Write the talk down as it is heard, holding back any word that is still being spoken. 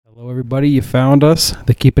Hello, everybody. You found us,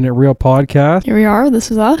 the Keeping It Real podcast. Here we are.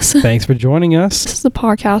 This is us. Thanks for joining us. This is the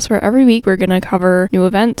podcast where every week we're going to cover new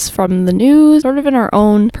events from the news, sort of in our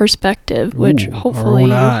own perspective, which hopefully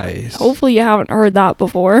you haven't heard that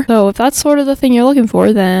before. So if that's sort of the thing you're looking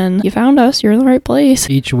for, then you found us. You're in the right place.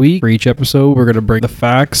 Each week, for each episode, we're going to bring the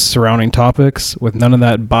facts surrounding topics with none of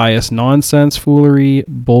that biased nonsense, foolery,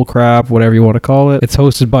 bullcrap, whatever you want to call it. It's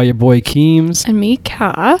hosted by your boy Keems. And me,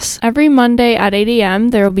 Cass. Every Monday at 8 a.m.,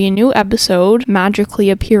 there will be a new episode magically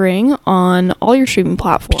appearing on all your streaming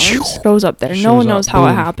platforms. Goes up there. No one knows how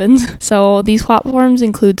it happens. So these platforms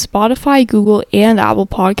include Spotify, Google, and Apple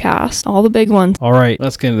Podcasts. All the big ones. All right,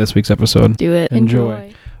 let's get into this week's episode. Do it.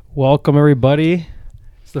 Enjoy. Welcome, everybody.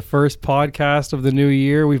 It's the first podcast of the new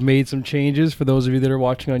year. We've made some changes. For those of you that are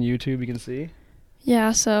watching on YouTube, you can see.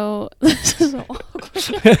 Yeah, so this is so awkward.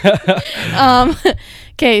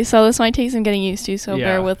 Okay, so this might take some getting used to, so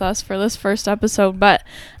bear with us for this first episode. But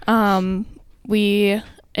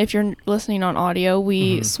if you're listening on audio,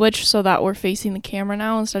 we switched so that we're facing the camera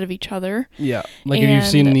now instead of each other. Yeah, like if you've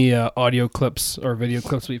seen the audio clips or video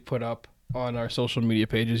clips we've put up on our social media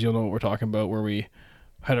pages, you'll know what we're talking about, where we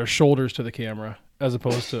had our shoulders to the camera as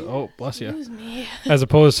opposed to, oh, bless you. Excuse me. As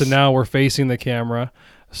opposed to now we're facing the camera.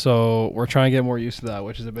 So we're trying to get more used to that,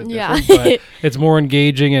 which is a bit different, but it's more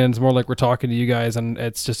engaging and it's more like we're talking to you guys, and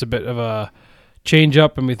it's just a bit of a change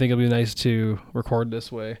up, and we think it'll be nice to record this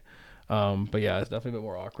way. But yeah, it's definitely a bit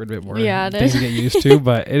more awkward, a bit more things to get used to,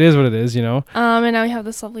 but it is what it is, you know. And now we have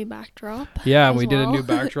this lovely backdrop. Yeah, and we did a new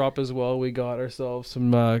backdrop as well. We got ourselves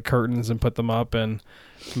some curtains and put them up and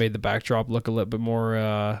made the backdrop look a little bit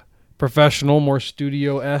more professional, more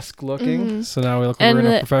studio-esque looking. So now we're in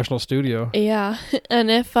a professional studio. Yeah, and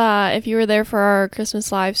if you were there for our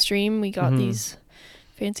Christmas live stream, we got these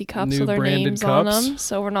fancy cups with our names on them.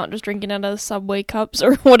 So we're not just drinking out of Subway cups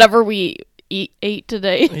or whatever we ate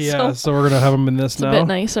today. Yeah, so we're gonna have them in this now. A bit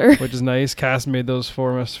nicer, which is nice. Cass made those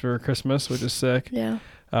for us for Christmas, which is sick. Yeah.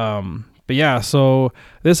 But yeah, so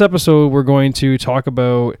this episode we're going to talk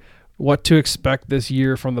about what to expect this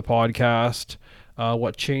year from the podcast.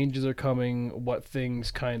 What changes are coming, what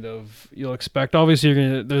things kind of you'll expect.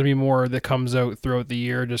 Obviously, there'll be more that comes out throughout the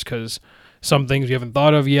year, just because some things we haven't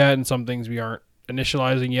thought of yet and some things we aren't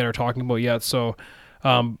initializing yet or talking about yet. So,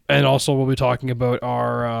 and also we'll be talking about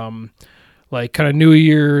our like kind of New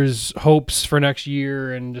Year's hopes for next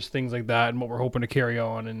year and just things like that and what we're hoping to carry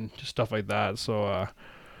on and just stuff like that. So,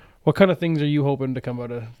 what kind of things are you hoping to come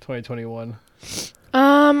out of 2021?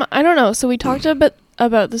 I don't know. So we talked a bit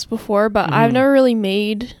about this before, but I've never really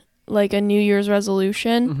made like a New Year's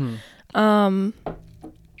resolution.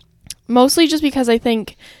 Mostly just because I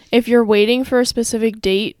think if you're waiting for a specific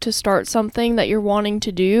date to start something that you're wanting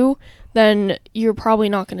to do, then you're probably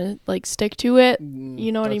not going to like stick to it.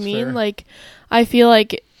 You know what I mean? Fair. Like, I feel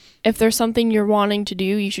like if there's something you're wanting to do,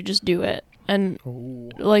 you should just do it. And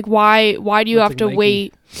like, why do you have to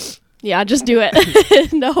wait? Yeah, just do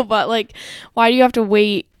it. No, but like, why do you have to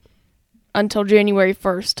wait until January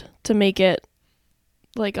 1st to make it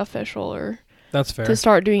like official, or that's fair, to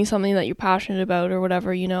start doing something that you're passionate about or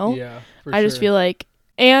whatever, you know? Yeah, I just feel like,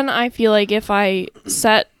 and I feel like if I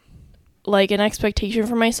set like an expectation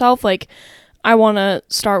for myself, like I want to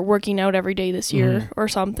start working out every day this year or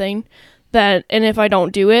something, and if I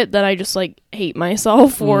don't do it, then I just like hate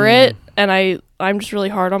myself for it, and I'm just really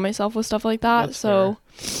hard on myself with stuff like that. That's so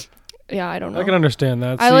fair. Yeah, I don't know. I can understand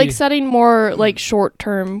that. I like setting more like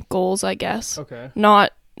short-term goals, I guess. Okay.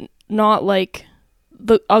 Not like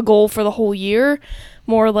a goal for the whole year.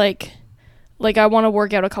 More like I want to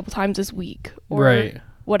work out a couple times this week or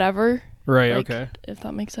whatever. Right. Like, okay. If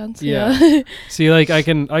that makes sense. Yeah. See, like I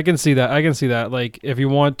can see that. I can see that. Like if you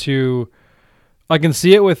want to, I can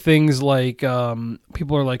see it with things like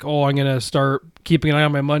people are like, oh, I'm gonna start keeping an eye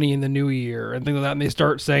on my money in the new year and things like that, and they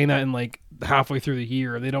start saying that in like halfway through the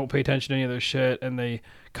year. They don't pay attention to any of their shit, and they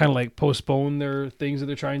kind of like postpone their things that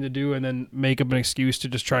they're trying to do and then make up an excuse to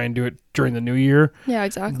just try and do it during the new year. Yeah,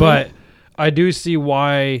 exactly. But I do see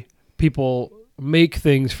why people make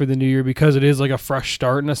things for the new year, because it is like a fresh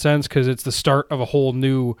start in a sense, because it's the start of a whole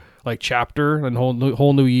new like chapter and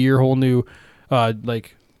whole new year, whole new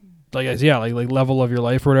like level of your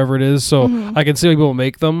life or whatever it is. So I can see why people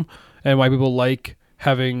make them and why people like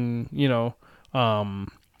having, you know,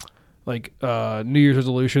 New Year's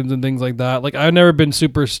resolutions and things like that. Like I've never been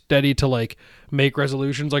super steady to like make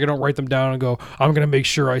resolutions. Like I don't write them down and go, I'm gonna make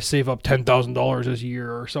sure I save up $10,000 this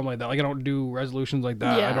year or something like that. Like I don't do resolutions like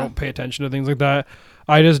that. I don't pay attention to things like that.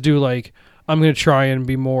 I just do like, I'm gonna try and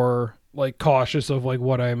be more like cautious of like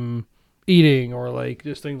what I'm eating or like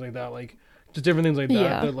just things like that. Like just different things like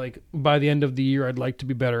that. That like by the end of the year, I'd like to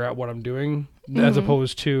be better at what I'm doing, as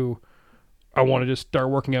opposed to I want to just start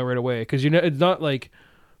working out right away. Because it's not like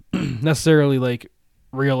necessarily like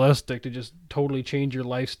realistic to just totally change your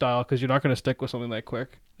lifestyle, because you're not going to stick with something that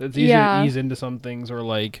quick. It's easier to ease into some things, or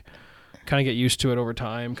like kind of get used to it over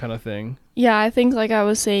time, kind of thing. Yeah, I think like I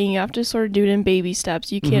was saying, you have to sort of do it in baby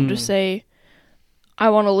steps. You can't just say, I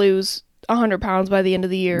want to lose 100 pounds by the end of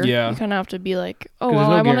the year. You kind of have to be like, oh,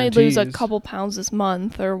 well, I want to lose a couple pounds this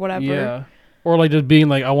month or whatever. Yeah. Or like just being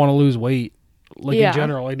like, I want to lose weight, like in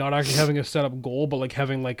general, like not actually having a set up goal, but like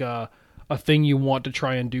having like a thing you want to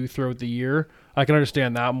try and do throughout the year. I can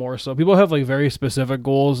understand that more. So people have like very specific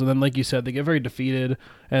goals, and then like you said, they get very defeated.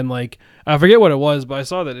 And like, I forget what it was, but I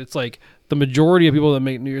saw that it's like the majority of people that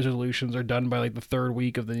make New Year's resolutions are done by like the third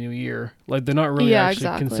week of the new year. Like they're not really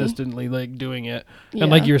actually consistently like doing it. And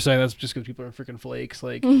like you were saying, that's just because people are freaking flakes.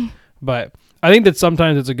 Like, but I think that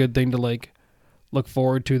sometimes it's a good thing to like look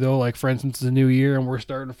forward to, though. Like for instance, it's a new year and we're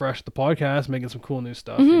starting fresh with the podcast, making some cool new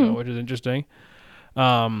stuff, you know, which is interesting.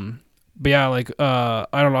 But yeah, like I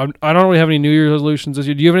don't know. I don't really have any New Year's resolutions this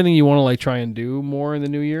year. Do you have anything you want to like try and do more in the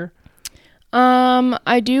new year?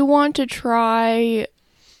 I do want to try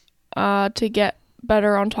to get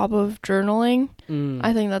better on top of journaling.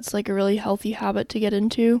 I think that's like a really healthy habit to get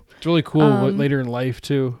into. It's really cool later in life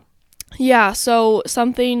too. Yeah, so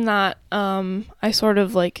something that I sort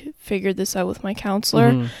of like figured this out with my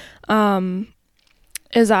counselor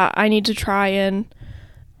is that I need to try and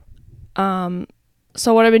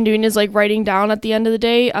so what I've been doing is like writing down at the end of the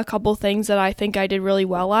day a couple things that I think I did really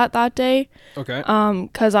well at that day. Okay.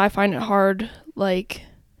 Because I find it hard, like,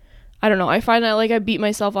 I don't know, I find that like I beat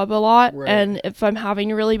myself up a lot, and if I'm having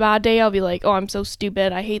a really bad day, I'll be like, oh, I'm so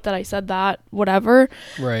stupid, I hate that I said that, whatever.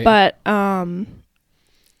 Right. But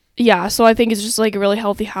yeah, so I think it's just like a really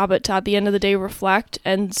healthy habit to at the end of the day reflect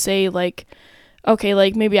and say like, okay,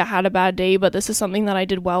 like maybe I had a bad day, but this is something that I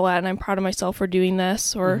did well at and I'm proud of myself for doing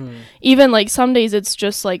this. Or even like some days it's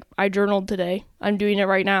just like I journaled today, I'm doing it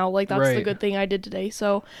right now, like that's the good thing I did today.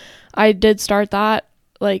 So I did start that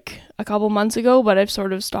like a couple months ago, but I've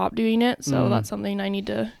sort of stopped doing it, so that's something I need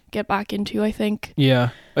to get back into, I think. Yeah,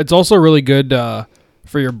 it's also really good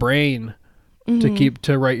for your brain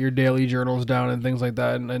to write your daily journals down and things like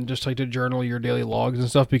that, and just like to journal your daily logs and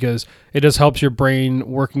stuff, because it just helps your brain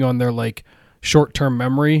working on their like short-term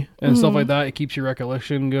memory and stuff like that. It keeps your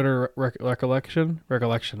recollection good, or recollection,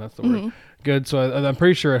 that's the word, good. So I'm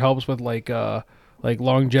pretty sure it helps with like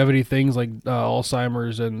longevity things, like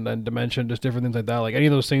Alzheimer's and dementia, just different things like that, like any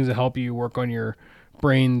of those things that help you work on your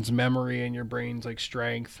brain's memory and your brain's like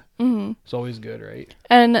strength. It's always good, right?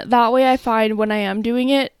 And that way I find when I am doing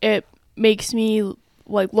it, it makes me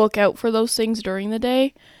like look out for those things during the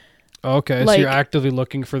day. Okay, like, so you're actively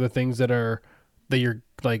looking for the things that you're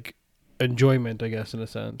like enjoyment, I guess, in a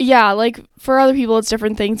sense. Yeah, like for other people it's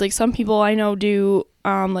different things. Like some people I know do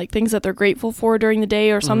like things that they're grateful for during the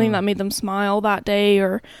day, or something that made them smile that day,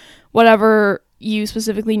 or whatever you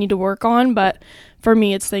specifically need to work on. But for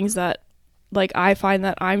me it's things that like I find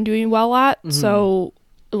that I'm doing well at. So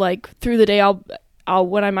like through the day I'll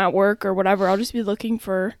when I'm at work or whatever, I'll just be looking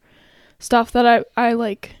for stuff that I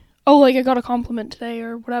like. Oh, like I got a compliment today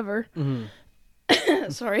or whatever.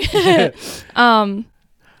 Sorry.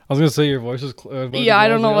 I was gonna say your voice is. Yeah, I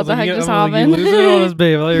don't know what the heck just happened. You lose it on this,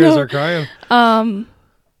 babe. I thought you were gonna start crying.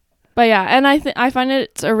 But yeah, and I find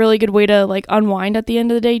it's a really good way to like unwind at the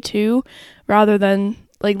end of the day too, rather than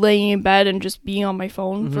like laying in bed and just being on my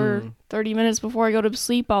phone for 30 minutes before I go to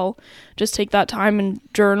sleep. I'll just take that time and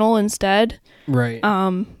journal instead. Right.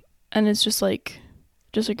 And it's just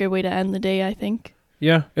a good way to end the day, I think.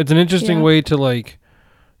 Yeah, it's an interesting way to like,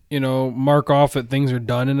 you know, mark off that things are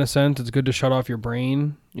done in a sense. It's good to shut off your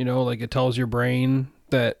brain, you know, like it tells your brain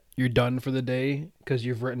that you're done for the day because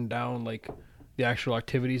you've written down like the actual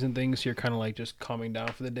activities and things. So you're kind of like just calming down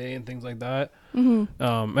for the day and things like that. And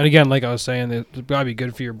again, like I was saying, it's gotta be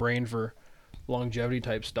good for your brain for longevity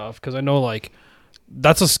type stuff. Cause I know like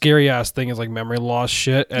that's a scary ass thing, is like memory loss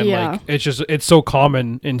shit. And like, it's so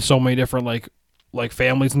common in so many different like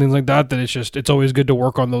families and things like that, that it's always good to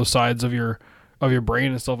work on those sides of your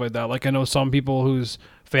brain and stuff like that. Like I know some people whose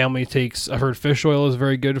family I've heard fish oil is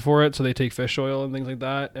very good for it, so they take fish oil and things like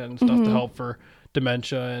that and stuff to help for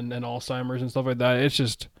dementia and Alzheimer's and stuff like that.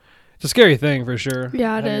 It's a scary thing for sure.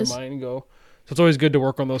 Yeah, it is. Your mind go. So it's always good to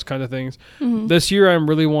work on those kind of things. This year I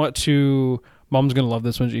really want to, Mom's gonna love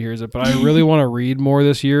this when she hears it, but I really want to read more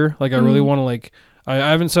this year. Like I really want to like, I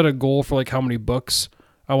haven't set a goal for like how many books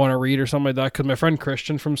I want to read or something like that, because my friend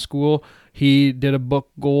Christian from school, he did a book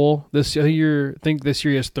goal this year. I think this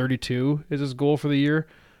year he has 32 is his goal for the year.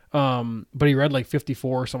 But he read like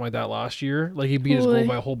 54 or something like that last year. Like he beat his goal Holy.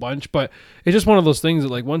 by a whole bunch. But it's just one of those things that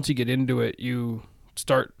like once you get into it, you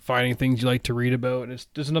start finding things you like to read about. And it's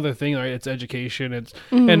just another thing, right? It's education.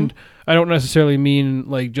 And I don't necessarily mean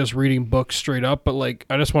like just reading books straight up, but like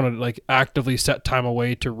I just want to like actively set time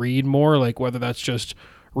away to read more. Like whether that's just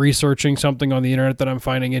researching something on the internet that I'm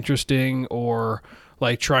finding interesting, or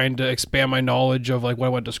like trying to expand my knowledge of like what I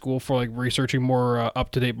went to school for, like researching more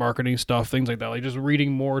up-to-date marketing stuff, things like that. Like just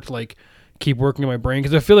reading more to like keep working on my brain,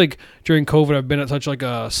 because I feel like during COVID I've been at such like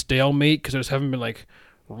a stalemate because I just haven't been like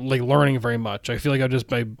learning very much. I feel like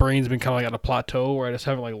my brain's been kind of like at a plateau where I just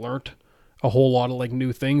haven't like learned a whole lot of like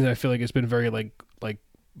new things, and I feel like it's been very like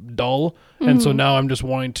dull. And so now I'm just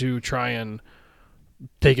wanting to try and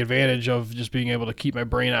take advantage of just being able to keep my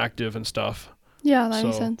brain active and stuff. Yeah, that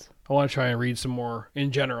makes sense. I want to try and read some more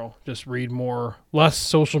in general. Just read more, less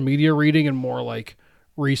social media reading and more like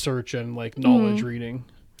research and like knowledge reading.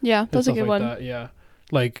 Yeah, that's a good one. That. Yeah,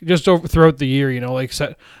 like just throughout the year, like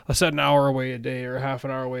set an hour away a day or a half an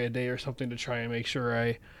hour away a day or something to try and make sure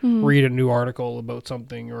I read a new article about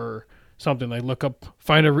something or something. Like look up,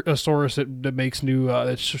 find a source that makes new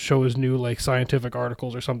that shows new like scientific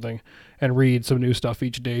articles or something, and read some new stuff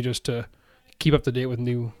each day just to keep up to date with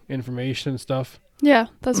new information and stuff. Yeah,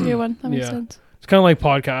 that's a good one. That makes sense. It's kind of like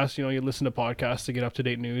podcasts. You listen to podcasts to get up to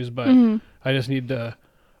date news, but I just need to.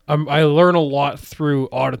 I learn a lot through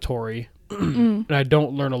auditory, and I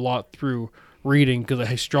don't learn a lot through reading because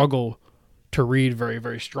I struggle to read very,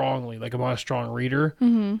 very strongly. Like I'm not a strong reader,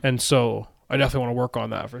 and so I definitely want to work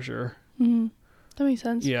on that for sure. That makes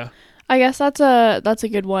sense. Yeah, I guess that's a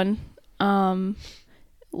good one.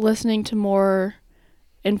 Listening to more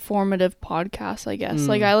informative podcasts, I guess.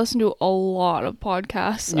 Like I listen to a lot of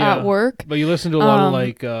podcasts at work. But you listen to a lot of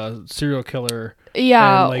like serial killer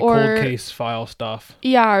and like or cold case file stuff.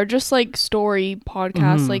 Yeah, or just like story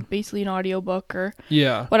podcasts, like basically an audiobook or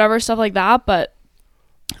whatever, stuff like that. But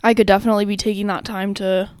I could definitely be taking that time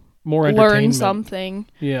to more learn something.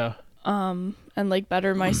 Yeah. And like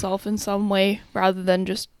better myself in some way rather than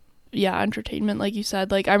just entertainment, like you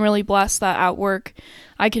said. Like I'm really blessed that at work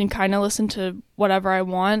I can kind of listen to whatever I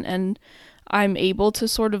want and I'm able to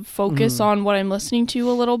sort of focus on what I'm listening to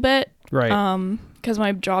a little bit, right? Because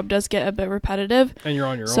my job does get a bit repetitive and you're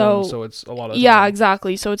on your own, so it's a lot of time. Yeah,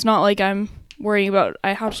 exactly. So it's not like I'm worrying about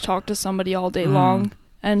I have to talk to somebody all day long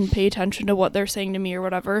and pay attention to what they're saying to me or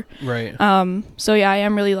whatever, right? So yeah, I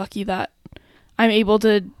am really lucky that I'm able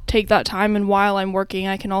to take that time, and while I'm working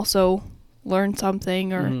I can also learn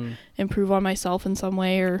something or improve on myself in some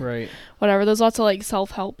way or whatever. There's lots of like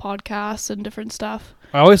self-help podcasts and different stuff.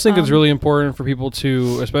 I always think it's really important for people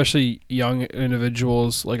to, especially young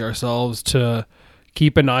individuals like ourselves, to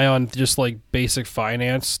keep an eye on just like basic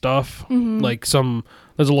finance stuff. Like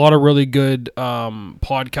there's a lot of really good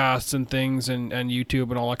podcasts and things and YouTube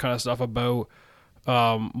and all that kind of stuff about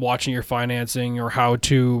watching your financing or how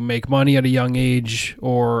to make money at a young age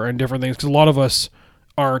and different things, because a lot of us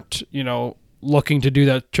aren't looking to do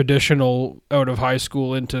that traditional out of high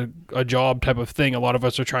school into a job type of thing. A lot of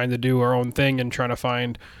us are trying to do our own thing and trying to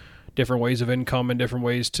find different ways of income and different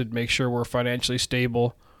ways to make sure we're financially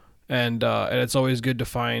stable, and it's always good to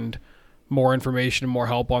find more information and more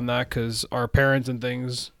help on that, because our parents and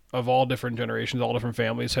things of all different generations, all different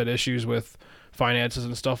families had issues with finances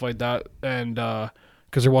and stuff like that, and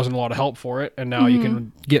because there wasn't a lot of help for it, and now you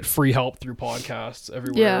can get free help through podcasts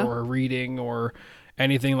everywhere or reading or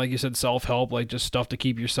anything, like you said, self-help, like just stuff to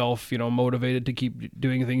keep yourself motivated to keep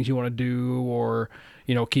doing things you want to do, or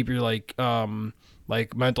keep your like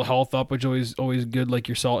mental health up, which is always good. Like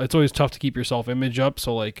yourself, it's always tough to keep your self-image up,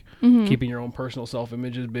 so like keeping your own personal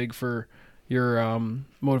self-image is big for your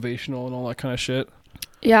motivational and all that kind of shit.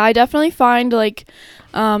 Yeah, I definitely find like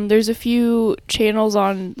there's a few channels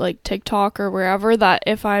on like TikTok or wherever that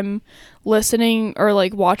if I'm listening or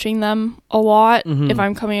like watching them a lot, if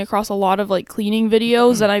I'm coming across a lot of like cleaning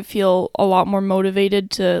videos, then I feel a lot more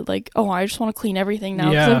motivated to like, oh, I just want to clean everything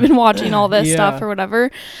now because I've been watching all this stuff or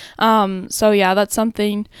whatever. So yeah, that's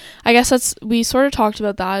something, I guess we sort of talked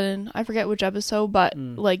about that and I forget which episode, but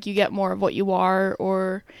like you get more of what you are,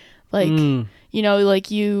 or like, like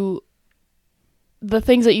the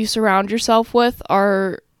things that you surround yourself with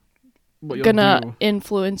are gonna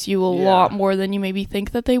influence you a lot more than you maybe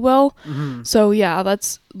think that they will. So yeah,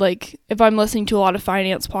 that's like if I'm listening to a lot of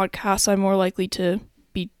finance podcasts, I'm more likely to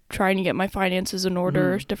be trying to get my finances in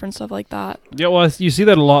order, different stuff like that. Yeah, well, you see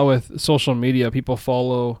that a lot with social media. People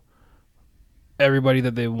follow everybody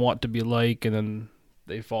that they want to be like, and then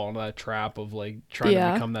they fall into that trap of like trying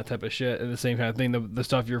to become that type of shit. And the same kind of thing, the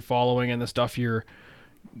stuff you're following and the stuff you're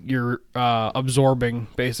you're absorbing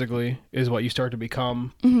basically is what you start to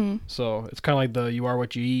become. Mm-hmm. So it's kind of like the you are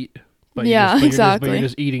what you eat. But exactly. You're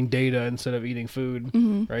just eating data instead of eating food,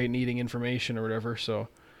 Mm-hmm. right? And eating information or whatever. So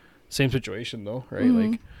same situation though, right?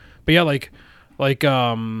 Mm-hmm. But yeah,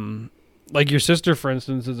 like your sister, for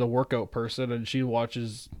instance, is a workout person, and she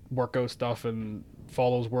watches workout stuff and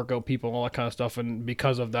follows workout people and all that kind of stuff. And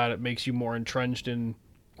because of that, it makes you more entrenched in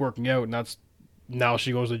working out. And that's now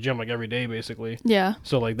she goes to the gym like every day, basically. Yeah.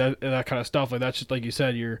 So like that kind of stuff, like that's just like you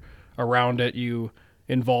said, you're around it, you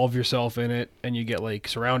involve yourself in it, and you get like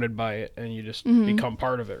surrounded by it, and you just become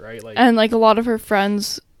part of it, right? Like, and like a lot of her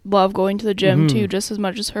friends love going to the gym Mm-hmm. too, just as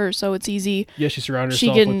much as her, so it's easy. yeah, she surrounds She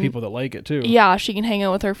herself can- with people that like it too. Yeah, she can hang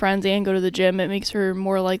out with her friends and go to the gym. It makes her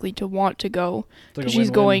more likely to want to go It's like a because she's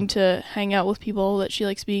win-win. going to hang out with people that she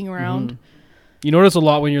likes being around. Mhm. You notice a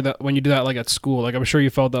lot when you do that like at school. Like I'm sure you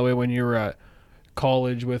felt that way when you were at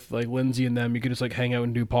college with like Lindsay and them. You could just like hang out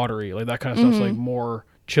and do pottery, like that kind of stuff's like more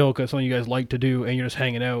chill because something you guys like to do, and you're just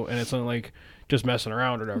hanging out, and it's not like just messing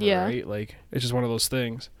around or whatever, Yeah. right? Like it's just one of those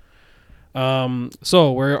things.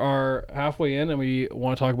 So we are halfway in, and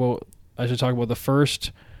I should talk about the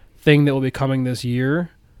first thing that will be coming this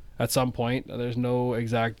year at some point. There's no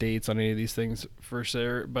exact dates on any of these things for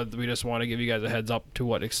sure, but we just want to give you guys a heads up to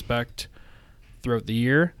what to expect throughout the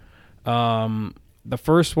year. The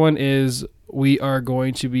first one is we are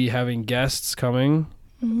going to be having guests coming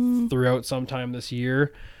throughout sometime this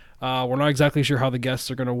year. We're not exactly sure how the guests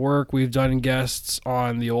are going to work. We've done guests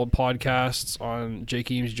on the old podcasts on Jake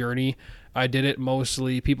Eames' Journey. I did it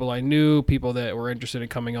mostly people I knew, people that were interested in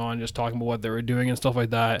coming on, just talking about what they were doing and stuff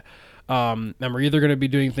like that. And we're either going to be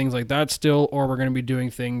doing things like that still, or we're going to be doing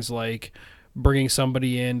things like bringing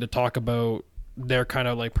somebody in to talk about their kind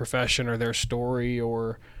of like profession or their story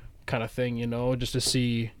or kind of thing, just to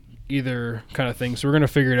see either kind of thing. So we're going to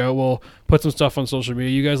figure it out. We'll put some stuff on social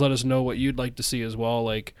media. You guys let us know what you'd like to see as well.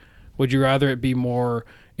 Like, would you rather it be more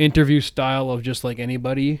interview style of just like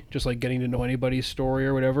anybody, just like getting to know anybody's story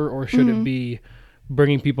or whatever, or should it be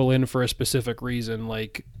bringing people in for a specific reason,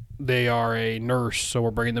 like they are a nurse, so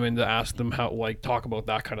we're bringing them in to ask them how, like, talk about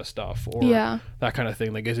that kind of stuff, or that kind of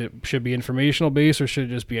thing. Like, should be informational based, or should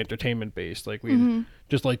it just be entertainment based? Like, we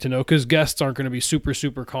just like to know, because guests aren't going to be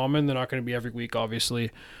super common. They're not going to be every week,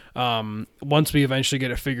 obviously. Once we eventually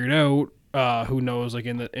get it figured out, who knows? Like,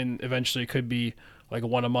 in eventually it could be like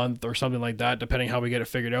one a month or something like that, depending how we get it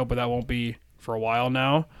figured out. But that won't be for a while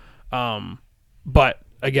now. But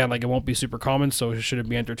again, like, it won't be super common. So should it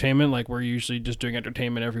be entertainment? Like, we're usually just doing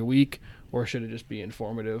entertainment every week, or should it just be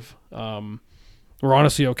informative? We're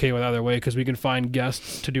honestly okay with either way, because we can find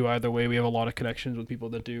guests to do either way. We have a lot of connections with people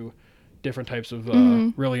that do different types of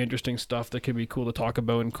really interesting stuff that could be cool to talk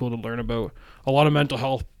about and cool to learn about. A lot of mental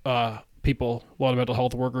health people, a lot of mental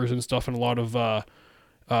health workers and stuff, and a lot of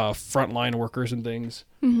frontline workers and things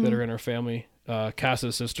that are in our family.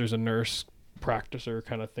 Cass's sister's a nurse practicer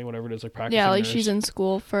kind of thing, whatever it is, like practicing like nurse. she's in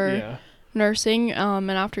school for nursing,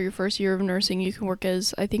 and after your first year of nursing you can work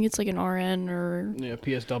as, I think it's like an RN or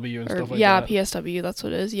PSW and stuff like that. PSW, that's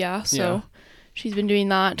what it is. So she's been doing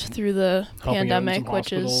that through the helping pandemic,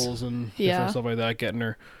 which is and different stuff like that,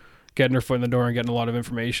 getting her foot in the door and getting a lot of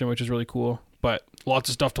information, which is really cool. But lots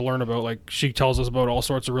of stuff to learn about. Like, she tells us about all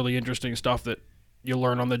sorts of really interesting stuff that you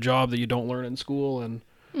learn on the job that you don't learn in school, and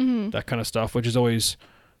that kind of stuff, which is always,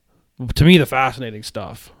 to me, the fascinating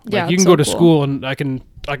stuff. Like, you can go to school and I can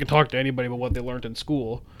talk to anybody about what they learned in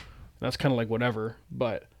school. That's kind of like whatever.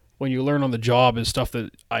 But when you learn on the job is stuff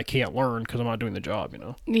that I can't learn because I'm not doing the job,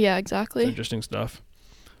 Yeah, exactly. It's interesting stuff.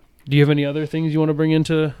 Do you have any other things you want to bring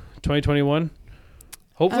into 2021?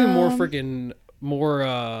 Hopefully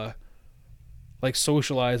more like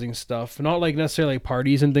socializing stuff. Not like necessarily like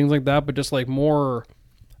parties and things like that, but just like more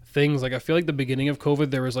things. Like, I feel like the beginning of COVID,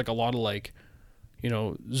 there was like a lot of like,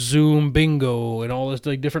 Zoom bingo and all this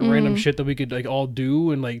like different random shit that we could like all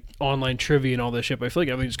do, and like online trivia and all this shit. But I feel like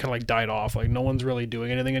everything just kind of like died off. Like, no one's really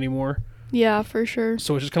doing anything anymore. Yeah, for sure.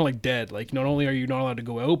 So it's just kind of like dead. Like, not only are you not allowed to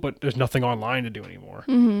go out, but there's nothing online to do anymore.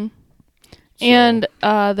 And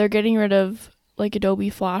they're getting rid of like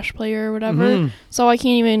Adobe Flash Player or whatever. So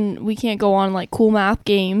we can't go on like Cool Math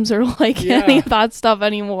Games or like any of that stuff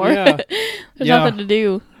anymore. There's nothing to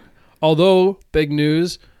do. Although, big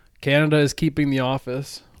news, Canada is keeping The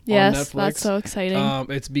Office on Netflix. That's so exciting.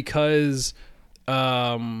 It's because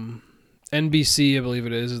NBC, I believe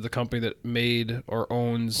it is the company that made or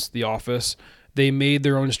owns The Office. They made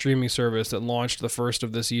their own streaming service that launched the first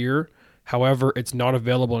of this year. However, it's not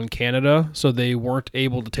available in Canada, so they weren't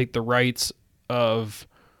able to take the rights of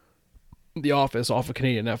The Office off of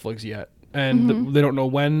Canadian Netflix yet. And they don't know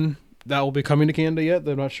when that will be coming to Canada yet.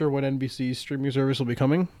 They're not sure when NBC's streaming service will be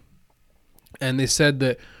coming. And they said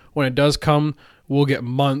that when it does come, we'll get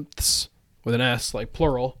months, with an S, like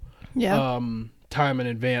plural, time in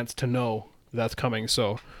advance to know that's coming.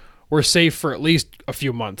 So we're safe for at least a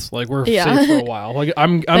few months. Like, we're safe for a while. Like,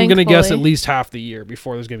 I'm going to guess at least half the year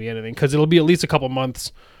before there's going to be anything. Because it'll be at least a couple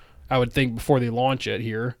months, I would think, before they launch it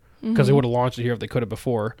here. Because they would have launched it here if they could have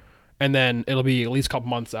before. And then it'll be at least a couple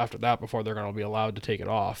months after that before they're going to be allowed to take it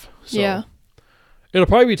off. So it'll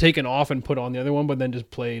probably be taken off and put on the other one, but then just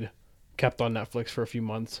kept on Netflix for a few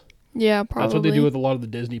months. Yeah, probably. That's what they do with a lot of the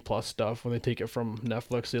Disney Plus stuff. When they take it from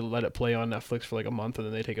Netflix, they let it play on Netflix for like a month and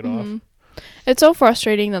then they take it off. It's so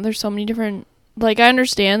frustrating that there's so many different... Like, I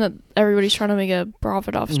understand that everybody's trying to make a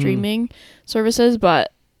profit off streaming services,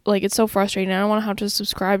 but, like, it's so frustrating. I don't want to have to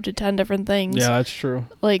subscribe to 10 different things. Yeah, that's true.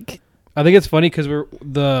 Like... I think it's funny because we're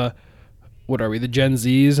the... What are we? The Gen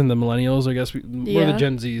Zs and the Millennials, I guess. We're the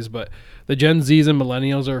Gen Zs, but the Gen Zs and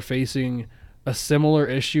Millennials are facing a similar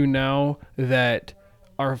issue now that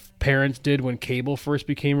our parents did when cable first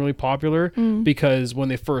became really popular, because when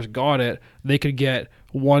they first got it, they could get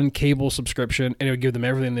one cable subscription and it would give them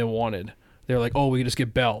everything they wanted. They're like, oh, we can just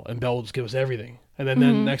get Bell, and Bell will just give us everything. And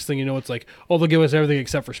then next thing you know, it's like, oh, they'll give us everything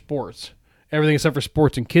except for sports. Everything except for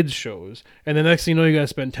sports and kids shows. And the next thing you know, you got to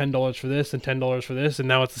spend $10 for this and $10 for this, and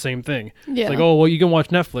now it's the same thing. Yeah. It's like, oh, well, you can watch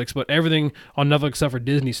Netflix, but everything on Netflix except for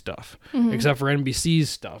Disney stuff, except for NBC's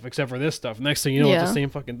stuff, except for this stuff. Next thing you know, it's the same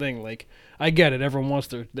fucking thing. Like, I get it. Everyone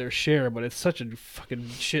wants their share, but it's such a fucking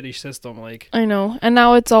shitty system. Like, I know. And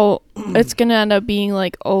now it's all, it's going to end up being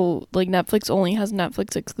like, oh, like Netflix only has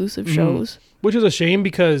Netflix exclusive shows. Which is a shame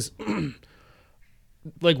because...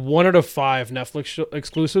 like 1 out of 5 Netflix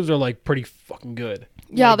exclusives are like pretty fucking good.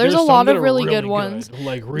 Yeah, like, there's a lot of really good ones.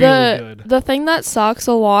 Like really good. The thing that sucks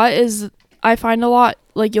a lot is I find a lot,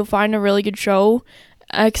 like, you'll find a really good show,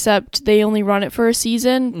 except they only run it for a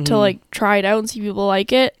season to like try it out and see if people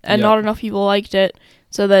like it, and not enough people liked it,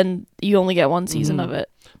 so then you only get one season of it.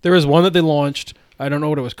 There was one that they launched. I don't know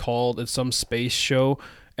what it was called. It's some space show.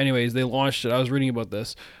 Anyways, they launched it. I was reading about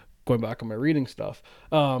this. Going back on my reading stuff,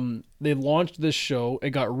 they launched this show.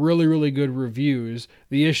 It got really, really good reviews.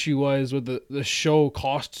 The issue was with the show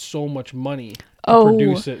cost so much money to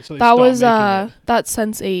produce it. So that was that's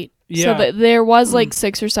Sense8. Yeah, so there was like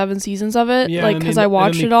 6 or 7 seasons of it. Yeah, like because I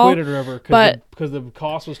watched it all, but because the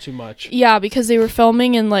cost was too much. Yeah, because they were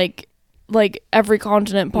filming in like every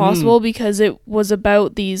continent possible because it was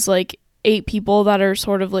about these like 8 people that are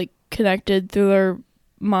sort of like connected through their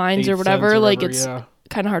minds or whatever. Like it's. Yeah.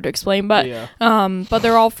 Kind of hard to explain, but but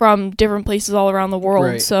they're all from different places all around the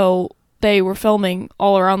world, so they were filming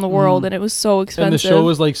all around the world, and it was so expensive. And the show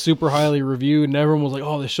was like super highly reviewed, and everyone was like,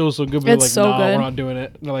 "Oh, this show's so good," but it's like, "No, we're not doing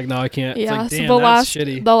it." And they're like, "No, I can't." Yeah, it's like, damn, so that's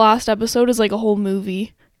shitty. The last episode is like a whole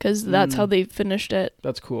movie because that's how they finished it.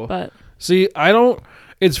 That's cool. But see, I don't.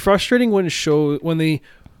 It's frustrating when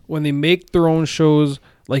they make their own shows,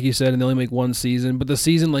 like you said, and they only make one season, but the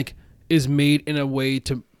season like is made in a way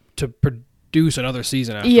to produce another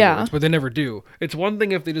season afterwards, but they never do. It's one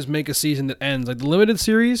thing if they just make a season that ends. Like the limited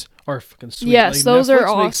series are fucking sweet. Yes, like, those Netflix are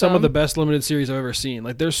awesome. Makes some of the best limited series I've ever seen.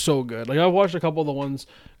 Like they're so good. Like I've watched a couple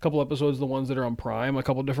episodes, the ones that are on Prime, a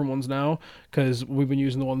couple different ones now, because we've been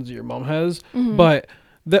using the ones that your mom has. But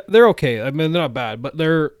they're okay. I mean, they're not bad, but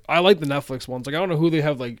I like the Netflix ones. Like I don't know who they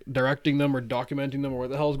have like directing them or documenting them or what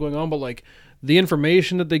the hell is going on, but like the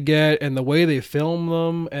information that they get and the way they film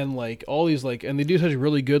them and like all these like, and they do such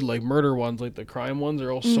really good like murder ones, like the crime ones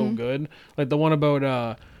are all so good. Like the one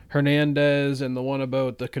about Hernandez and the one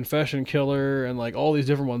about the confession killer and like all these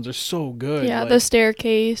different ones are so good. Yeah, like, the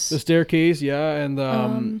staircase, yeah, and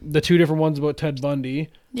the 2 different ones about Ted Bundy.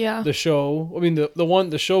 Yeah, the show. I mean,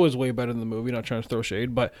 the show is way better than the movie. Not trying to throw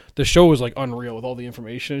shade, but the show is like unreal with all the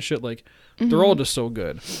information and shit. Like they're all just so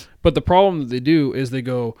good. But the problem that they do is they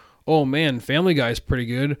go, oh man, Family Guy's pretty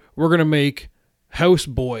good. We're gonna make House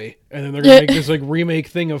Boy, and then they're gonna make this like remake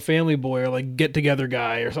thing of Family Boy or like Get Together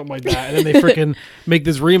Guy or something like that. And then they freaking make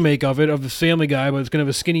this remake of the Family Guy, but it's gonna have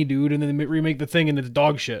a skinny dude, and then they remake the thing and it's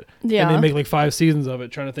dog shit. Yeah, and they make like 5 seasons of it,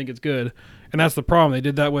 trying to think it's good. And that's the problem. They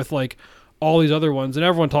did that with like all these other ones, and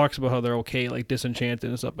everyone talks about how they're okay, like Disenchanted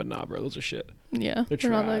and stuff, but nah, bro, those are shit. Yeah, they're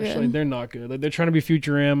trash. Not that like, they're not good. Like they're trying to be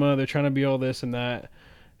Futurama, they're trying to be all this and that,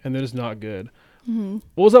 and they're just not good. What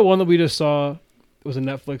was that one that we just saw? It was a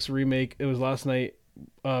Netflix remake. It was last night.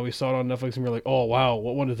 We saw it on Netflix and we were like, oh wow,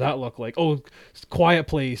 what one does that look like? Oh, Quiet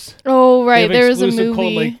Place. Oh right, there was a movie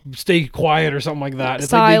called like Stay Quiet or something like that. It's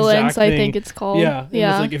Silence, like the exact thing. I think it's called. Yeah,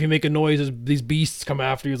 yeah. It's like if you make a noise, these beasts come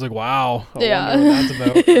after you. It's like wow. I wonder what that's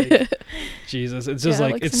about. Like, Jesus, it's just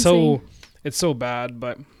like it's insane. So bad.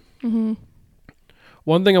 But well,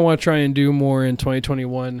 one thing I want to try and do more in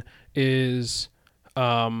 2021 is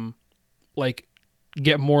like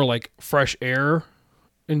get more like fresh air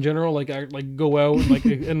in general, like go out like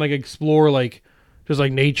and like explore like just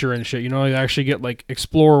like nature and shit, you know, like actually get like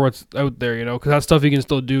explore what's out there, you know, because that stuff you can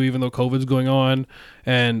still do even though COVID's going on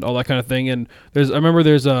and all that kind of thing. And I remember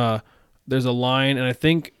there's a line, and I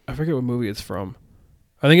forget what movie it's from.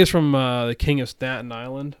 I think it's from The King of Staten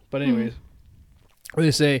Island. But anyways, where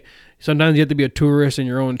they say sometimes you have to be a tourist in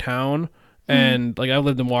your own town. And like I've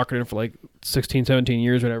lived in Walkerton for like 16, 17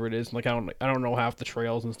 years, whatever it is. Like I don't know half the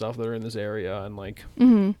trails and stuff that are in this area, and like.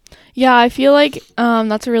 Yeah, I feel like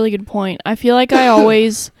that's a really good point. I feel like I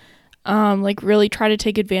always like really try to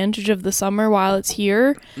take advantage of the summer while it's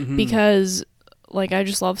here because like I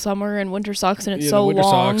just love summer and winter sucks and it's so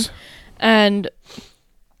long. Sucks.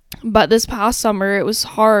 But this past summer it was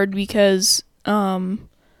hard because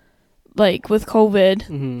like with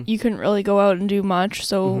COVID you couldn't really go out and do much,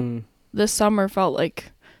 so this summer felt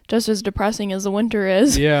like just as depressing as the winter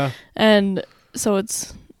is. Yeah. And so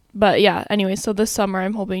but yeah, anyway, so this summer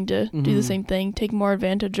I'm hoping to do the same thing, take more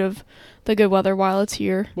advantage of the good weather while it's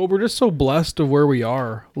here. Well, we're just so blessed of where we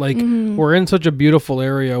are. Like, we're in such a beautiful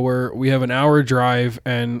area where we have an hour drive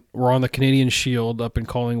and we're on the Canadian Shield up in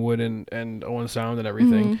Collingwood and Owen Sound and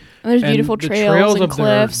everything. And there's beautiful trails and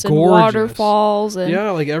cliffs and waterfalls. And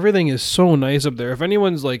yeah, like everything is so nice up there. If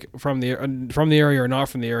anyone's like from the area or not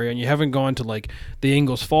from the area and you haven't gone to like the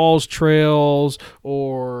Ingalls Falls trails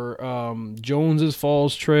or Jones's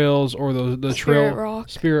Falls trails or the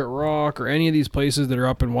Spirit Rock or any of these places that are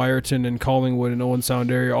up in Wyerton and Collingwood and Owen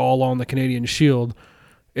Sound area, all on the Canadian Shield,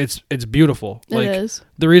 it's beautiful. Like, it is.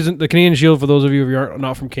 The Canadian Shield, for those of you who are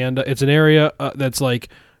not from Canada, it's an area that's like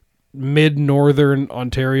mid-northern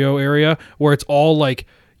Ontario area where it's all like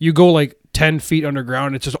you go like 10 feet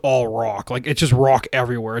underground, it's just all rock. Like it's just rock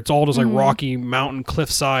everywhere. It's all just like rocky mountain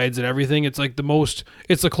cliff sides and everything. It's like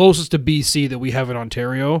it's the closest to BC that we have in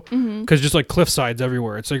Ontario because just like cliff sides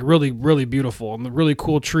everywhere. It's like really, really beautiful and the really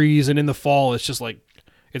cool trees. And in the fall, it's just like,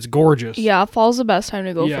 it's gorgeous. Yeah, fall's the best time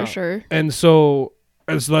to go for sure. And so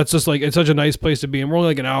that's just like, it's such a nice place to be. And we're only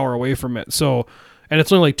like an hour away from it. So, and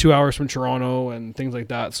it's only like 2 hours from Toronto and things like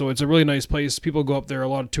that. So it's a really nice place. People go up there. A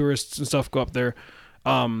lot of tourists and stuff go up there.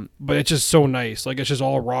 But it's just so nice. Like it's just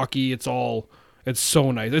all rocky. It's so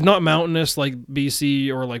nice. It's not mountainous like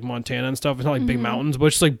BC or like Montana and stuff. It's not like big mountains, but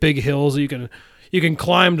it's just like big hills that you can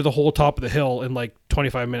climb to the whole top of the hill in like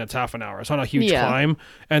 25 minutes, half an hour. It's not a huge climb.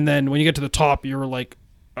 And then when you get to the top, you're like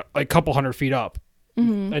a couple hundred feet up.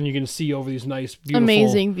 And you can see over these nice, beautiful,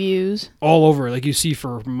 amazing views all over. Like you see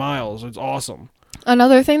for miles. It's awesome.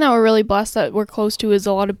 Another thing that we're really blessed that we're close to is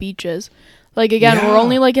a lot of beaches. Like again, we're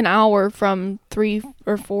only like an hour from 3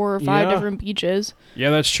 or 4 or 5 different beaches. Yeah,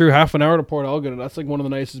 that's true. Half an hour to Port Elgin. That's like one of the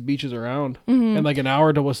nicest beaches around. And like an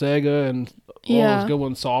hour to Wasaga and all those good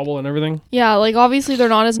ones, Sauble and everything. Yeah, like obviously they're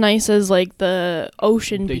not as nice as like the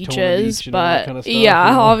ocean beaches, Beach but kind of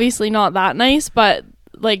stuff, obviously not that nice. But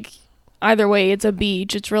like either way, it's a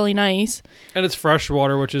beach. It's really nice. And it's fresh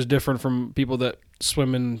water, which is different from people that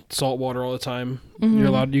swim in salt water all the time.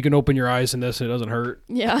 You can open your eyes in this and it doesn't hurt.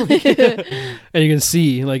 Yeah. And you can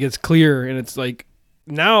see, like, it's clear, and it's like,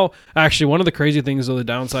 now, actually, one of the crazy things of the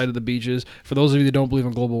downside of the beaches, for those of you that don't believe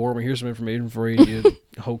in global warming, here's some information for you, you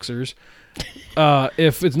hoaxers.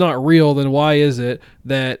 If it's not real, then why is it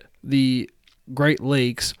that the Great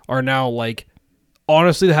Lakes are now, like,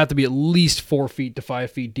 honestly, they have to be at least 4 feet to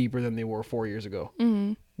 5 feet deeper than they were 4 years ago?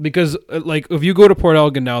 Because, like, if you go to Port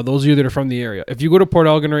Elgin now, those of you that are from the area, if you go to Port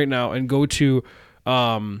Elgin right now and go to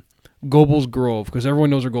Goebels Grove, because everyone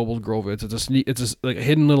knows where Goebels Grove is. It's like a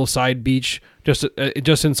hidden little side beach just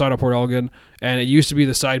inside of Port Elgin, and it used to be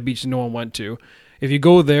the side beach that no one went to. If you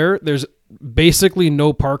go there, there's basically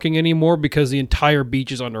no parking anymore because the entire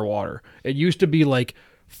beach is underwater. It used to be like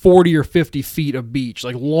 40 or 50 feet of beach,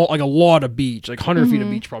 like a lot of beach, like 100 feet of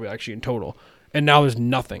beach probably actually in total. And now there's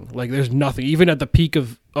nothing. Like there's nothing. Even at the peak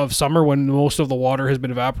of summer when most of the water has been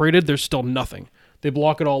evaporated, there's still nothing. They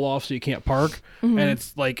block it all off so you can't park. And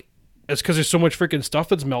it's like, it's because there's so much freaking stuff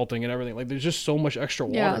that's melting and everything. Like there's just so much extra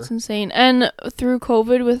water. Yeah, it's insane. And through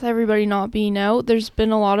COVID, with everybody not being out, there's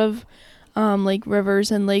been a lot of like rivers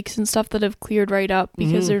and lakes and stuff that have cleared right up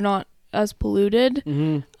because they're not as polluted,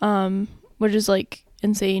 which is like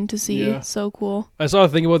insane to see. It's so cool. I saw a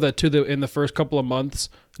thing about that too, that in the first couple of months,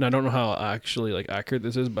 and I don't know how actually like accurate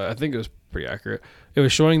this is, but I think it was pretty accurate. It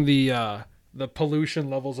was showing the pollution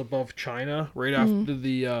levels above China right after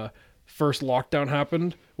the first lockdown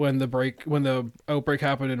happened, when the outbreak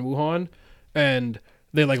happened in Wuhan, and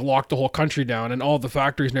they like locked the whole country down, and all the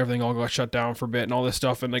factories and everything all got shut down for a bit, and all this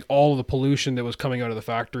stuff, and like all of the pollution that was coming out of the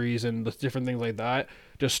factories and the different things like that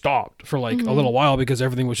just stopped for like a little while because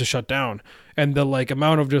everything was just shut down. And the like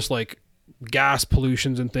amount of just like gas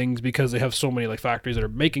pollutions and things, because they have so many like factories that are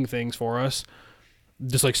making things for us,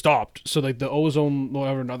 just like stopped. So like the ozone,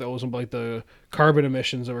 whatever, not the ozone, but like the carbon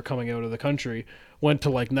emissions that were coming out of the country went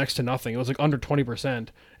to like next to nothing. It was like under 20%,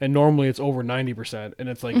 and normally it's over 90%, and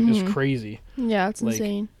it's like it's crazy. Yeah, it's like,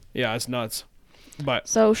 insane. Yeah, it's nuts. But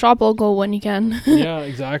so shop local when you can. yeah,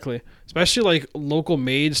 exactly. Especially like local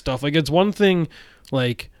made stuff. Like it's one thing,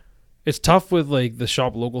 like it's tough with like the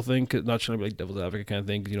shop local thing, cause not trying to be like devil's advocate kind of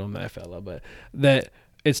thing, because you know I'm that fella, but that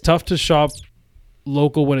it's tough to shop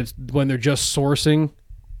local when they're just sourcing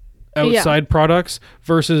outside products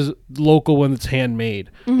versus local when it's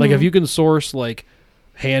handmade. Like if you can source like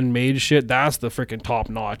handmade shit, that's the freaking top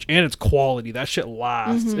notch, and it's quality. That shit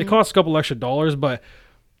lasts. It costs a couple extra dollars, but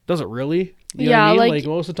does it really? You know what I mean? Like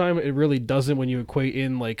most of the time it really doesn't, when you equate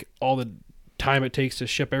in like all the time it takes to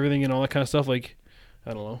ship everything and all that kind of stuff. Like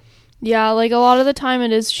I don't know. Yeah, like a lot of the time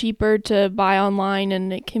it is cheaper to buy online,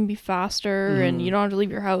 and it can be faster, and you don't have to leave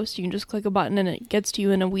your house. You can just click a button and it gets to you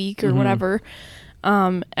in a week or whatever.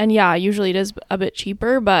 And yeah, usually it is a bit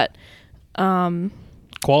cheaper, but quality's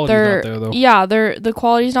not there though. Yeah, the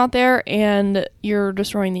quality's not there, and you're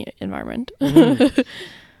destroying the environment.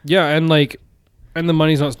 Yeah, and the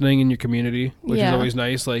money's not staying in your community, which is always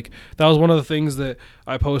nice. Like that was one of the things that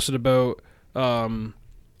I posted about,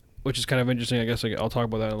 which is kind of interesting. I guess I'll talk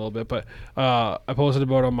about that in a little bit. But I posted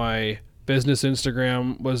about on my business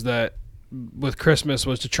Instagram was that with Christmas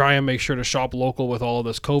was to try and make sure to shop local with all of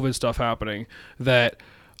this COVID stuff happening. That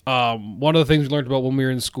one of the things we learned about when we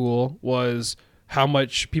were in school was how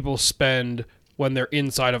much people spend when they're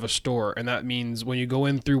inside of a store. And that means when you go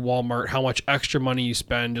in through Walmart, how much extra money you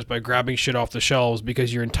spend just by grabbing shit off the shelves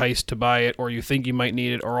because you're enticed to buy it, or you think you might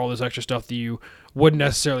need it, or all this extra stuff that you wouldn't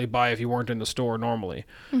necessarily buy if you weren't in the store normally.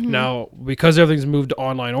 Now, because everything's moved to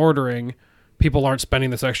online ordering, people aren't spending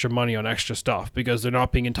this extra money on extra stuff because they're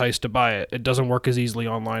not being enticed to buy it. It doesn't work as easily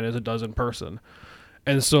online as it does in person.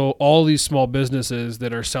 And so all these small businesses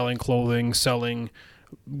that are selling clothing, selling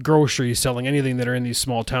groceries, selling anything that are in these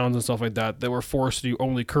small towns and stuff like that, that were forced to do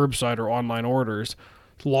only curbside or online orders,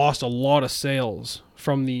 lost a lot of sales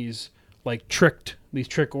from these trick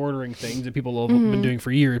ordering things that people have been doing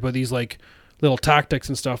for years. But these like little tactics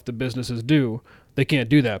and stuff that businesses do, they can't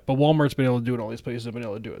do that. But Walmart's been able to do it. All these places have been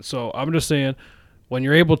able to do it. So I'm just saying, when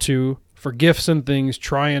you're able to, for gifts and things,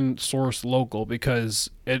 try and source local, because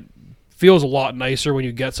it feels a lot nicer when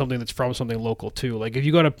you get something that's from something local too. Like if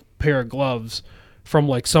you got a pair of gloves from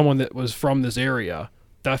like someone that was from this area,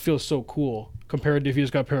 that feels so cool compared to if you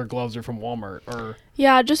just got a pair of gloves that are from Walmart. Or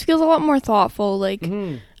yeah, it just feels a lot more thoughtful. Like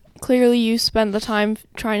clearly you spent the time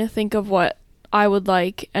trying to think of what I would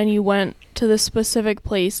like, and you went to this specific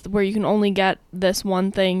place where you can only get this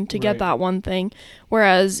one thing to get that one thing.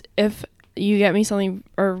 Whereas if you get me something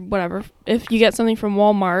or whatever, if you get something from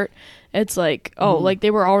Walmart, it's like, like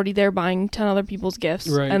they were already there buying 10 other people's gifts,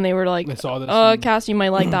 and they were like, Cassie might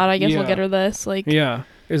like that, I guess I'll get her this. Like, yeah,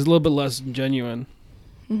 it's a little bit less genuine.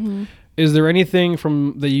 Is there anything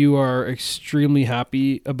from that you are extremely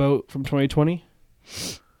happy about from 2020?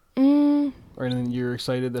 Or anything you're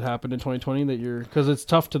excited that happened in 2020 that you're, because it's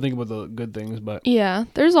tough to think about the good things, but yeah,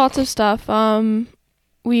 there's lots of stuff.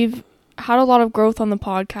 We've had a lot of growth on the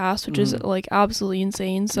podcast, which is like absolutely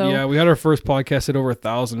insane. So yeah, we had our first podcast at over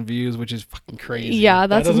 1,000 views, which is fucking crazy. Yeah,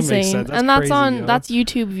 that's insane. That's and that's crazy, that's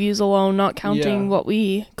YouTube views alone, not counting what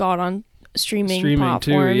we got on streaming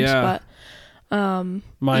platforms too,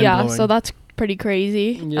 but yeah, so that's pretty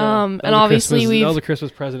crazy. And obviously that was a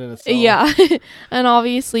Christmas present in itself. Yeah. And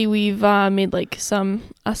obviously we've made like some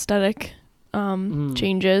aesthetic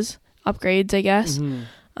changes, upgrades, I guess.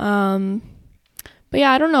 But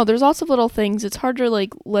yeah, I don't know, there's lots of little things. It's hard to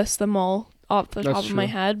like list them all off the top of my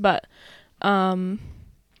head, but yeah,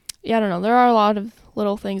 I don't know, there are a lot of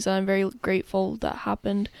little things that I'm very grateful that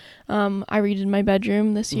happened. I redid my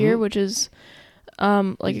bedroom this year, which is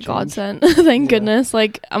like a godsend. Thank goodness.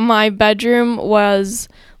 Like my bedroom was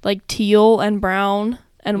like teal and brown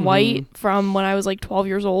and white from when I was like 12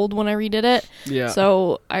 years old when I redid it. Yeah.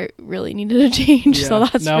 So I really needed a change. Yeah. So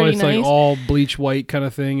that's now pretty it's nice. Like all bleach white kind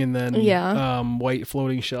of thing, and then white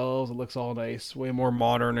floating shelves. It looks all nice, way more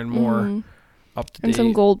modern and more up to date. And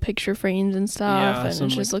some gold picture frames and stuff,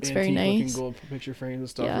 and it just looks very nice. Gold picture frames and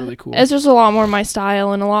stuff, really cool. It's just a lot more my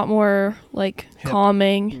style and a lot more like hip,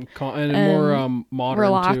 calming and more modern,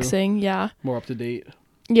 relaxing. too. Yeah, more up to date.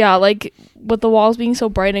 Yeah, like with the walls being so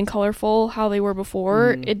bright and colorful, how they were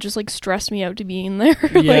before, it just like stressed me out to be in there.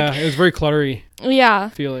 Yeah, it was very cluttery. Yeah.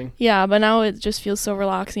 Feeling. Yeah, but now it just feels so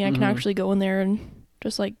relaxing. I can actually go in there and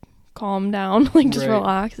just like calm down, like just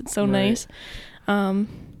relax. It's so nice.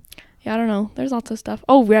 Yeah, I don't know. There's lots of stuff.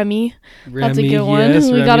 Oh, Remy. That's a good one. Yes,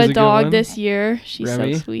 we Remy's got a dog this year. She's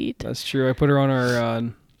Remy. so sweet. That's true. I put her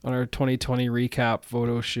on our 2020 recap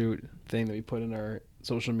photo shoot thing that we put in our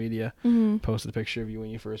social media. Posted a picture of you when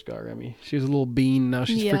you first got Remy. She was a little bean. Now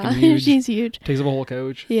she's freaking huge. She's huge. Takes up a whole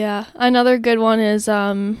couch. Yeah. Another good one is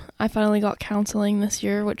I finally got counseling this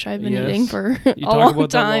year, which I've been needing for a long time. You talk about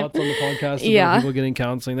that lots on the podcast about people getting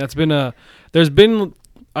counseling. That's been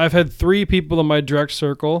I've had 3 people in my direct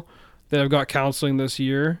circle that have got counseling this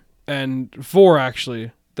year, and 4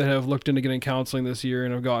 actually that have looked into getting counseling this year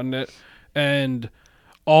and have gotten it, and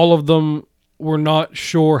all of them were not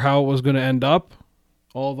sure how it was going to end up.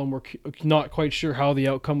 All of them were not quite sure how the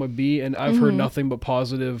outcome would be, and I've heard nothing but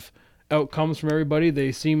positive outcomes from everybody.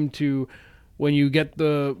 They seem to, when you get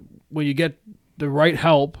the right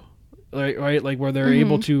help, right, like where they're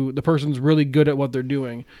able to, the person's really good at what they're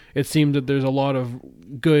doing. It seems that there's a lot of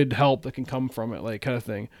good help that can come from it, like kind of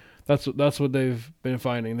thing. That's what they've been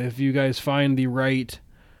finding. If you guys find the right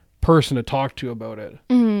person to talk to about it,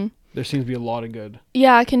 there seems to be a lot of good.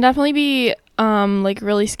 Yeah, it can definitely be like a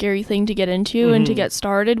really scary thing to get into and to get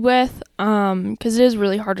started with, because it is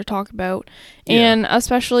really hard to talk about, and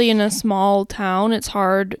especially in a small town, it's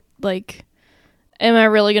hard. Like, am I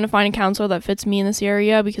really going to find a counselor that fits me in this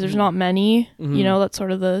area? Because there's not many. You know, that's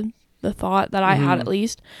sort of the thought that I had, at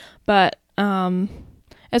least. But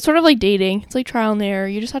it's sort of like dating. It's like trial and error.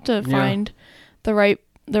 You just have to find the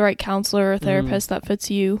right counselor or therapist that fits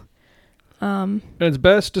you. And it's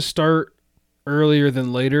best to start earlier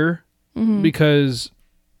than later, because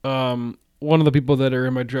one of the people that are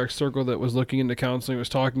in my direct circle that was looking into counseling was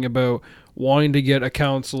talking about wanting to get a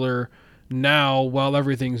counselor now while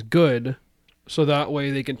everything's good, so that way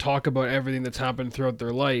they can talk about everything that's happened throughout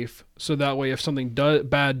their life, so that way if something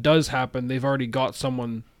bad does happen, they've already got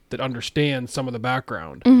someone that understands some of the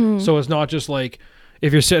background. So it's not just like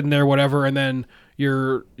if you're sitting there whatever and then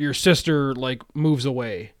your sister like moves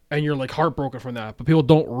away and you're like heartbroken from that, but people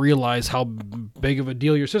don't realize how big of a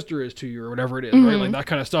deal your sister is to you or whatever it is, right? Like that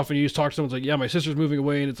kind of stuff. And you just talk to someone's like, yeah, my sister's moving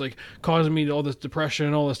away and it's like causing me all this depression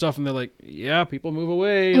and all this stuff. And they're like, yeah, people move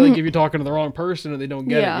away. Like if you're talking to the wrong person and they don't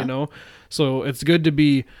get it, you know? So it's good to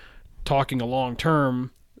be talking a long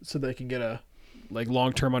term so they can get a like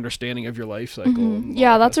long-term understanding of your life cycle.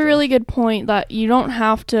 Yeah, that's a really good point, that you don't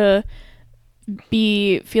have to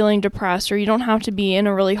be feeling depressed or you don't have to be in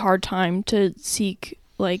a really hard time to seek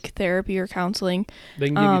like therapy or counseling. They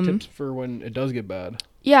can give you tips for when it does get bad.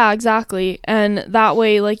 Yeah, exactly. And that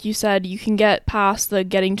way, like you said, you can get past the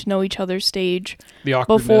getting to know each other's stage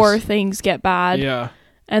before things get bad. Yeah.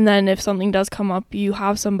 And then if something does come up, you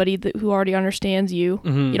have somebody who already understands you.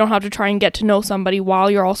 You don't have to try and get to know somebody while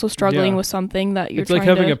you're also struggling with something that you're trying to... It's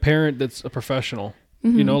like having a parent that's a professional,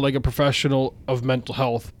 you know, like a professional of mental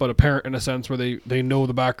health, but a parent in a sense where they know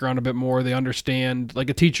the background a bit more. They understand, like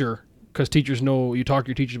a teacher, because teachers know, you talk to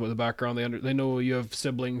your teachers about the background. They know you have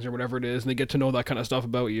siblings or whatever it is, and they get to know that kind of stuff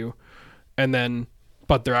about you. And then,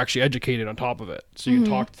 but they're actually educated on top of it. So you can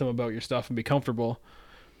talk to them about your stuff and be comfortable.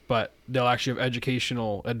 But they'll actually have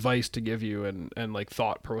educational advice to give you and like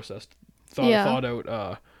thought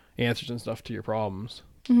out answers and stuff to your problems.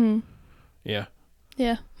 Yeah.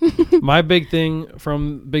 My big things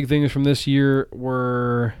from this year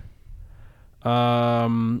were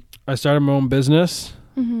I started my own business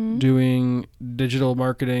doing digital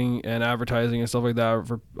marketing and advertising and stuff like that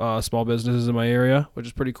for small businesses in my area, which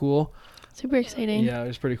is pretty cool. Super exciting. Yeah, it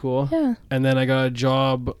was pretty cool. Yeah. And then I got a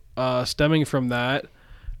job stemming from that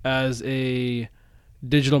as a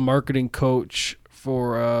digital marketing coach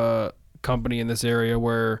for a company in this area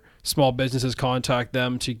where small businesses contact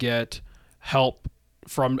them to get help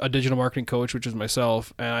from a digital marketing coach, which is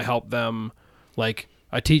myself, and I help them, like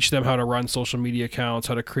I teach them how to run social media accounts,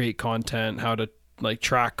 how to create content, how to like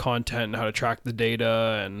track content, and how to track the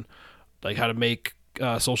data, and like how to make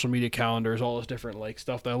social media calendars, all this different like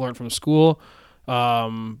stuff that I learned from school.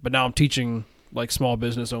 But now I'm teaching like small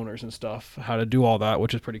business owners and stuff how to do all that,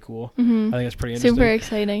 which is pretty cool. I think it's pretty interesting. Super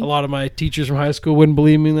exciting. A lot of my teachers from high school wouldn't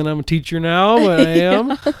believe me that I'm a teacher now, but I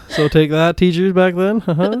am. So take that, teachers back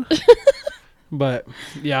then. But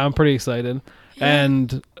yeah, I'm pretty excited.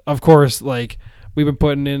 And of course, like we've been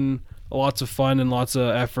putting in lots of fun and lots of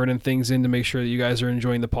effort and things in to make sure that you guys are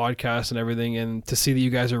enjoying the podcast and everything, and to see that you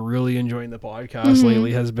guys are really enjoying the podcast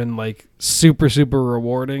lately has been like super, super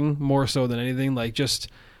rewarding, more so than anything. Like just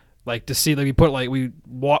like to see, like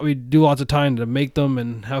we do lots of time to make them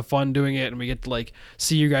and have fun doing it, and we get to like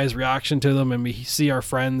see you guys' reaction to them, and we see our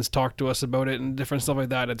friends talk to us about it and different stuff like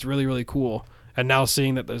that. It's really, really cool. And now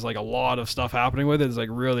seeing that there's like a lot of stuff happening with it is like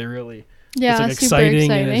really, really, yeah, it's like super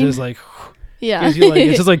exciting, and it's just like, yeah,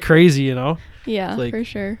 it's just like crazy, you know? Yeah, like, for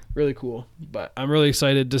sure. Really cool. But I'm really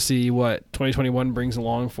excited to see what 2021 brings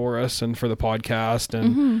along for us and for the podcast,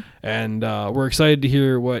 and we're excited to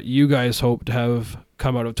hear what you guys hope to have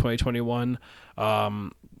come out of 2021.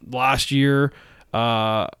 Last year,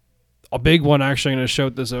 a big one, actually, I'm going to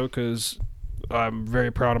shout this out because I'm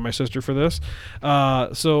very proud of my sister for this.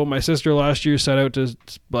 So my sister last year set out to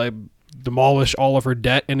like demolish all of her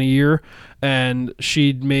debt in a year, and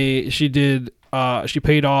she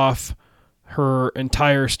paid off her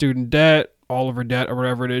entire student debt, all of her debt or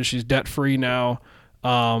whatever it is. She's debt free now.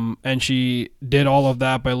 And she did all of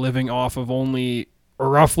that by living off of only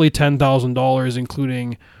roughly $10,000,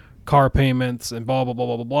 including car payments and blah, blah, blah,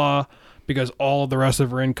 blah, blah, blah, because all of the rest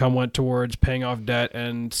of her income went towards paying off debt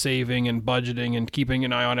and saving and budgeting and keeping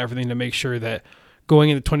an eye on everything to make sure that going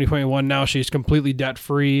into 2021 now she's completely debt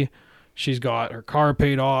free. She's got her car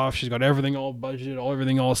paid off. She's got everything all budgeted,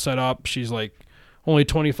 everything all set up. She's like only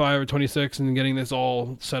 25 or 26 and getting this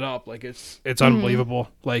all set up. Like it's unbelievable.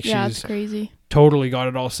 Like it's crazy. Totally got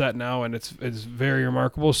it all set now, and it's very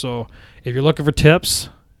remarkable. So if you're looking for tips,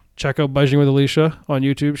 check out Budgeting with Alicia on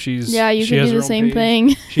YouTube. She can do the same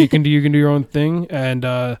thing. You can do your own thing.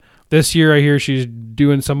 And this year I hear she's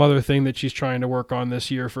doing some other thing that she's trying to work on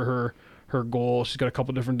this year for her goal. She's got a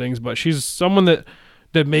couple different things, but she's someone that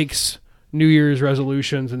makes New Year's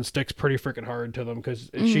resolutions and sticks pretty freaking hard to them, because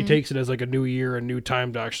she takes it as like a new year, a new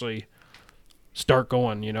time to actually start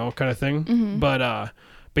going, you know, kind of thing.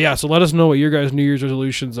 But yeah, so let us know what your guys' New Year's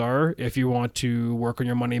resolutions are. If you want to work on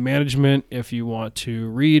your money management, if you want to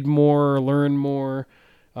read more, learn more,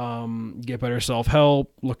 get better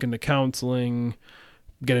self-help, look into counseling,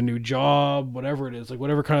 get a new job, whatever it is, like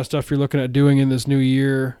whatever kind of stuff you're looking at doing in this new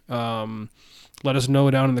year, let us know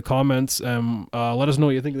down in the comments, and let us know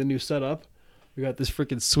what you think of the new setup. We got this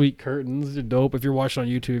freaking sweet curtains. They're dope. If you're watching on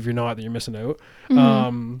YouTube, if you're not, then you're missing out.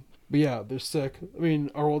 But yeah, they're sick. I mean,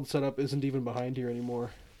 our old setup isn't even behind here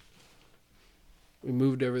anymore. We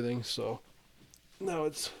moved everything, so now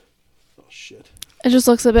it's... Oh, shit. It just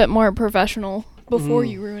looks a bit more professional before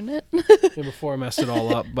you ruin it. Yeah, before I messed it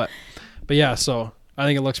all up. But yeah, so I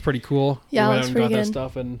think it looks pretty cool. Yeah, we it looks pretty good. That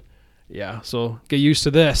stuff, and yeah, so get used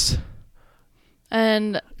to this.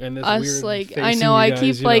 And this us, like, I know, I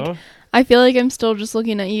keep, like... Know? I feel like I'm still just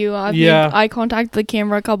looking at you. I've made eye contact the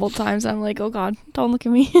camera a couple times. I'm like, oh God, don't look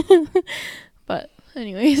at me. But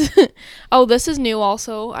anyways. Oh, this is new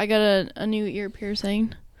also. I got a new ear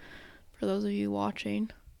piercing for those of you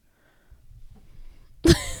watching.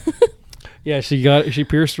 Yeah, she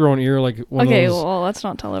pierced her own ear like one of those... well, let's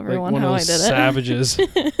not tell everyone like how I did savages.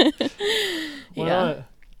 it. Why not?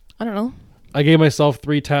 I don't know. I gave myself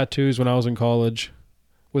 3 tattoos when I was in college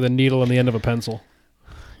with a needle on the end of a pencil.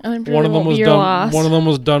 One of them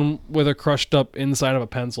was done with a crushed up inside of a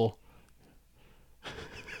pencil.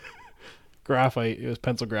 Graphite. It was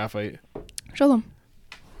pencil graphite. Show them.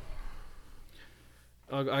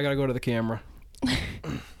 I gotta go to the camera.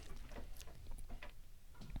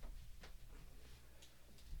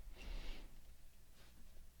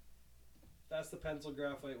 That's the pencil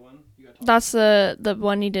graphite one. That's the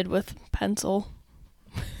one you did with pencil.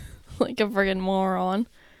 Like a friggin' moron.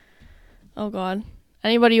 Oh God.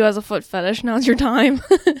 Anybody who has a foot fetish, now's your time.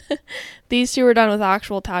 These two were done with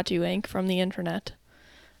actual tattoo ink from the internet.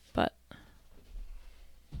 But...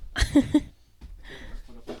 There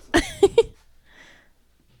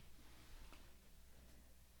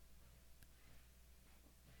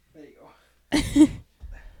you go.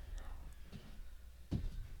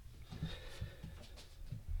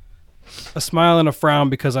 A smile and a frown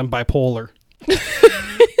because I'm bipolar.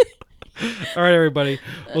 All right, everybody.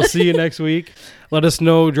 We'll see you next week. Let us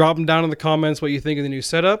know. Drop them down in the comments what you think of the new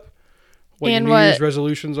setup, what your New Year's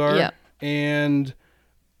resolutions are, and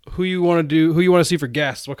who you want to see for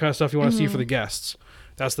guests. What kind of stuff you want to see for the guests.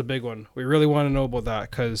 That's the big one. We really want to know about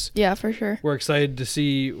that because for sure. We're excited to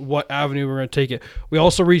see what avenue we're going to take it. We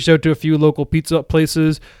also reached out to a few local pizza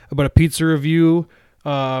places about a pizza review.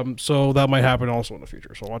 So that might happen also in the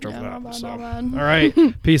future. So watch out for that. Not bad. All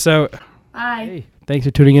right. Peace out. Bye. Hey. Thanks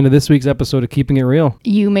for tuning into this week's episode of Keeping It Real.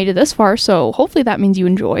 You made it this far, so hopefully that means you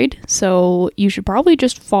enjoyed. So you should probably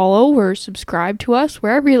just follow or subscribe to us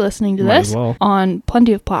wherever you're listening to this on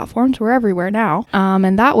plenty of platforms. We're everywhere now.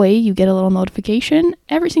 And that way you get a little notification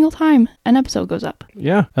every single time an episode goes up.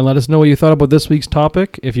 Yeah. And let us know what you thought about this week's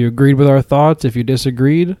topic. If you agreed with our thoughts, if you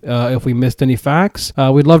disagreed, if we missed any facts.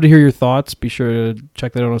 We'd love to hear your thoughts. Be sure to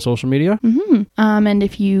check that out on social media. And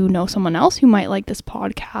if you know someone else who might like this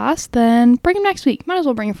podcast, then bring them next week. Might as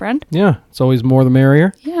well bring a friend. Yeah, it's always more the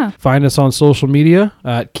merrier. Yeah. Find us on social media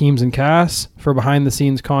at Keems and Cass for behind the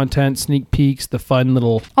scenes content, sneak peeks, the fun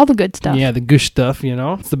little... all the good stuff. Yeah, the gush stuff, you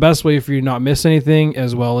know. It's the best way for you to not miss anything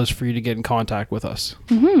as well as for you to get in contact with us.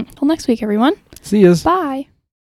 Till next week, everyone. See yous. Bye.